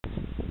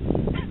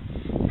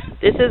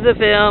This is a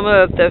film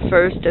of the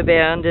first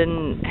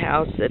abandoned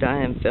house that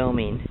I am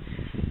filming.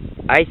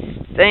 I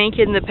think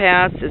in the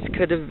past this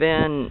could have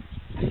been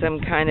some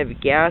kind of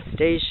gas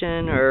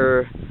station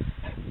or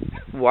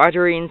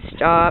watering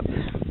stop,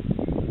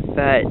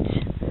 but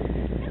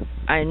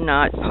I'm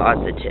not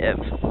positive.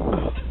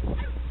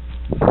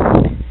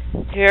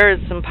 Here are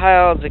some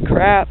piles of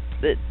crap.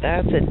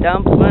 That's a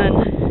dump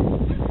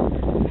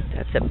one.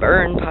 That's a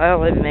burn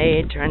pile I've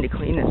made trying to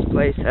clean this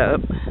place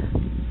up.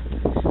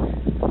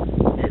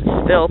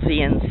 It's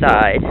filthy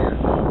inside.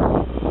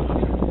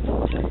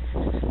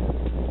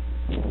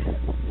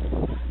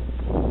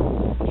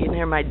 You can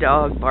hear my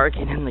dog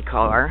barking in the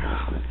car.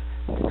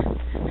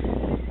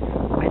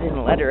 I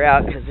didn't let her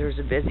out because there's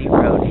a busy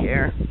road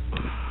here.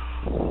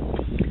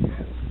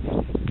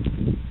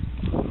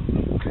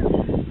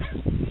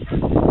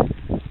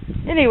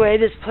 Anyway,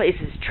 this place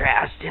is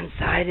trashed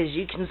inside, as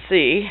you can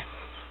see.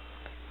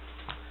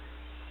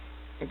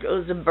 There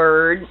goes a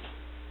bird.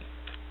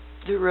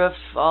 The roof's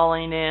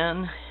falling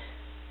in.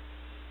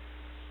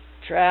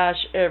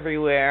 Trash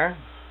everywhere.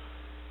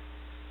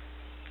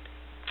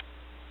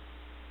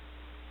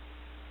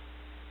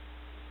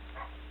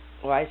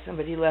 Why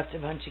somebody left a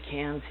bunch of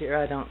cans here,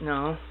 I don't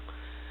know.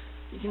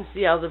 You can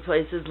see how the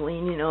place is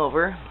leaning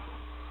over.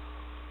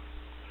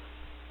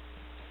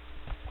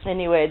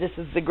 Anyway, this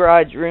is the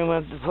garage room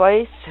of the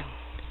place.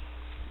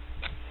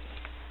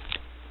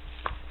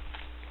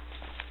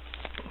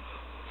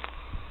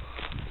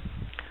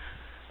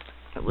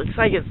 It looks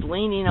like it's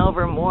leaning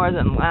over more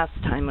than last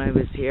time I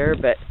was here,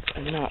 but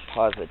I'm not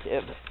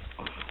positive.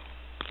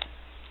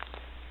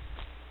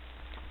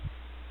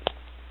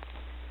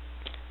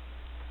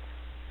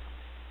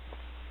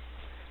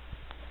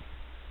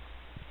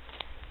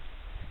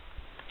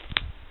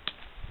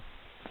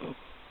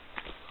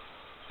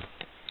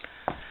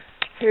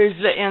 Here's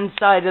the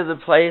inside of the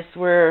place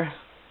where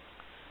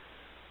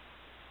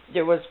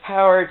there was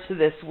power to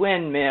this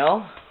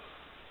windmill,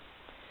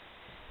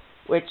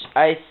 which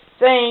I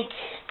think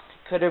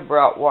could have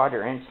brought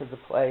water into the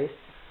place.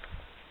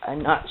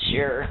 I'm not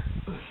sure.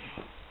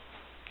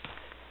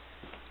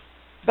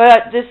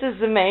 But this is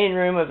the main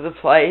room of the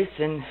place,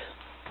 and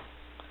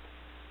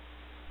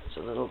there's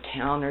a little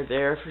counter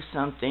there for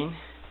something.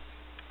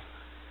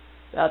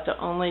 About the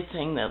only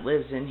thing that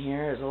lives in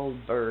here is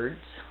old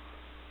birds.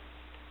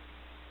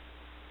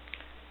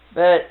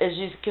 But as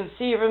you can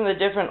see from the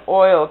different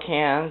oil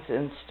cans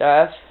and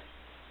stuff,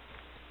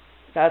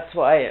 that's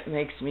why it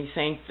makes me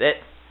think that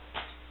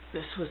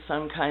this was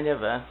some kind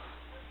of a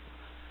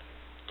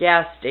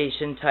gas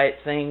station type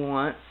thing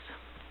once.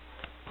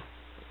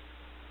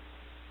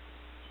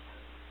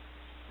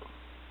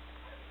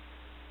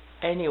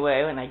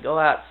 Anyway, when I go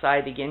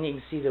outside again, you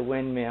can see the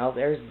windmill.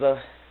 There's the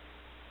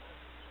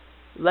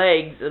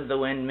legs of the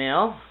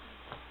windmill.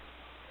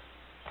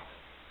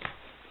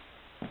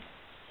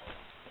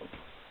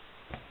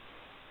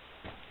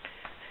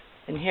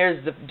 And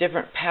here's the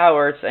different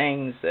power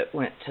things that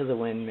went to the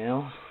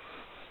windmill.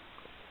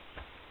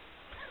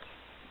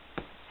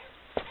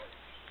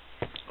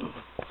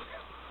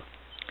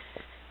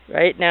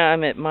 Right now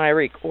I'm at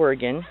Myrick,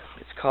 Oregon,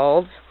 it's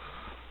called.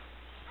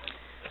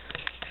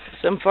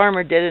 Some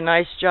farmer did a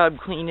nice job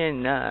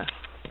cleaning up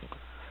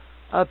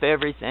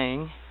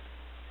everything.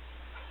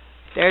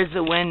 There's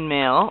the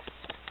windmill.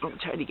 I'll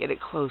try to get a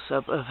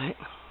close-up of it.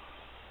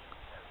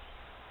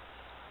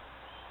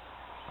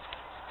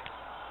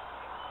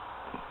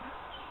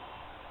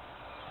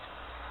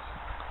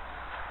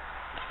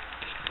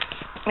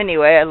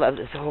 Anyway, I love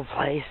this whole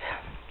place.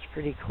 It's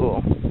pretty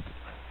cool.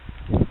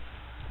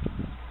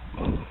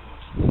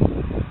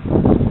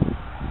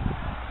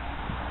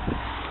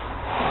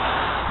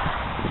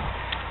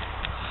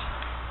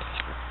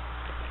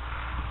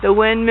 The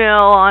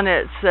windmill on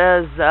it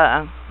says,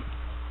 I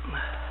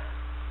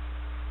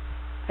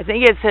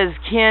think it says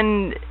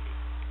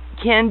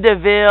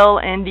Kendallville,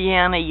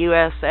 Indiana,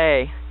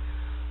 USA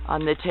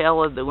on the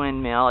tail of the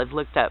windmill. I've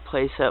looked that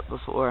place up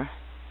before.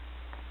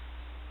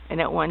 And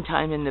at one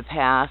time in the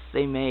past,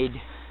 they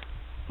made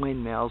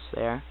windmills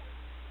there.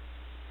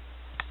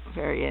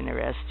 Very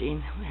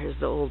interesting. Here's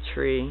the old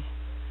tree.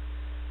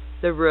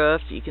 The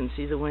roof, you can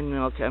see the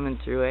windmill coming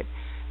through it.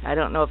 I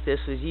don't know if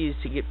this was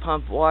used to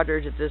pump water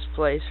to this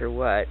place or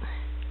what.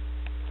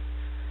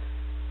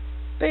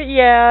 But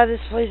yeah,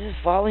 this place is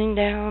falling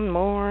down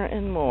more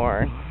and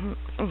more.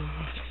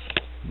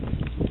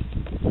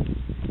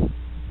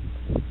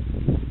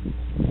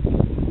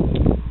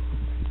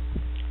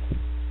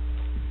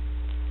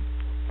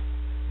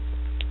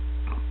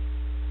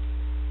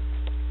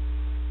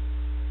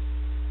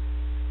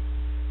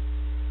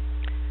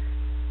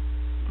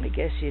 I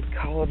guess you'd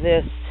call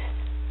this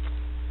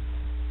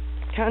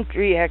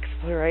country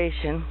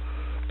exploration.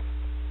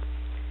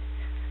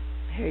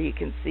 Here you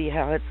can see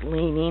how it's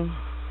leaning.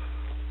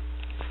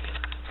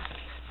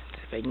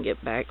 See if I can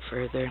get back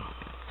further.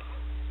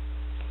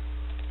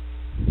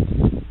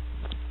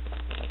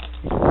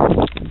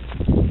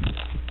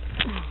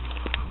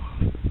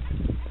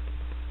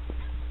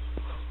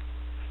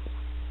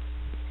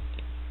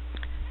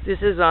 This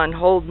is on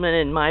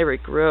Holdman and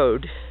Myrick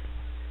Road.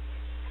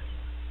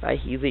 by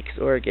Helix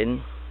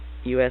Oregon,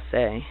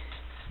 USA.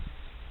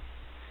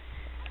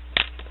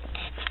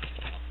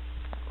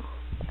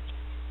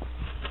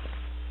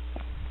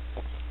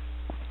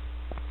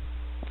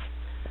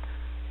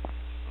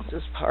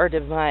 This is part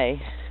of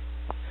my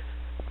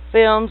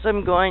films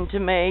I'm going to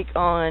make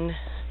on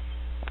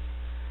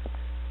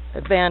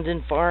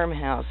abandoned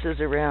farmhouses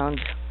around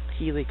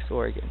Helix,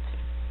 Oregon.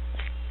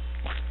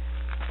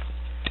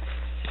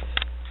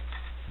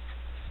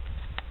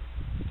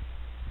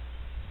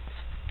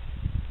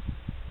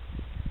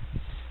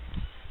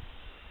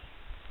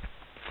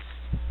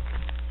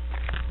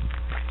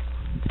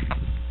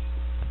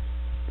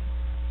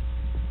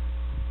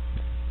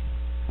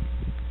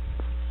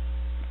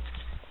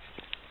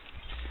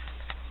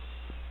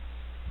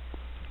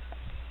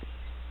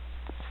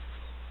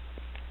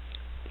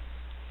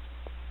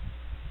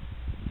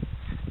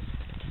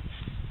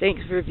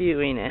 Thanks for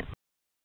viewing it.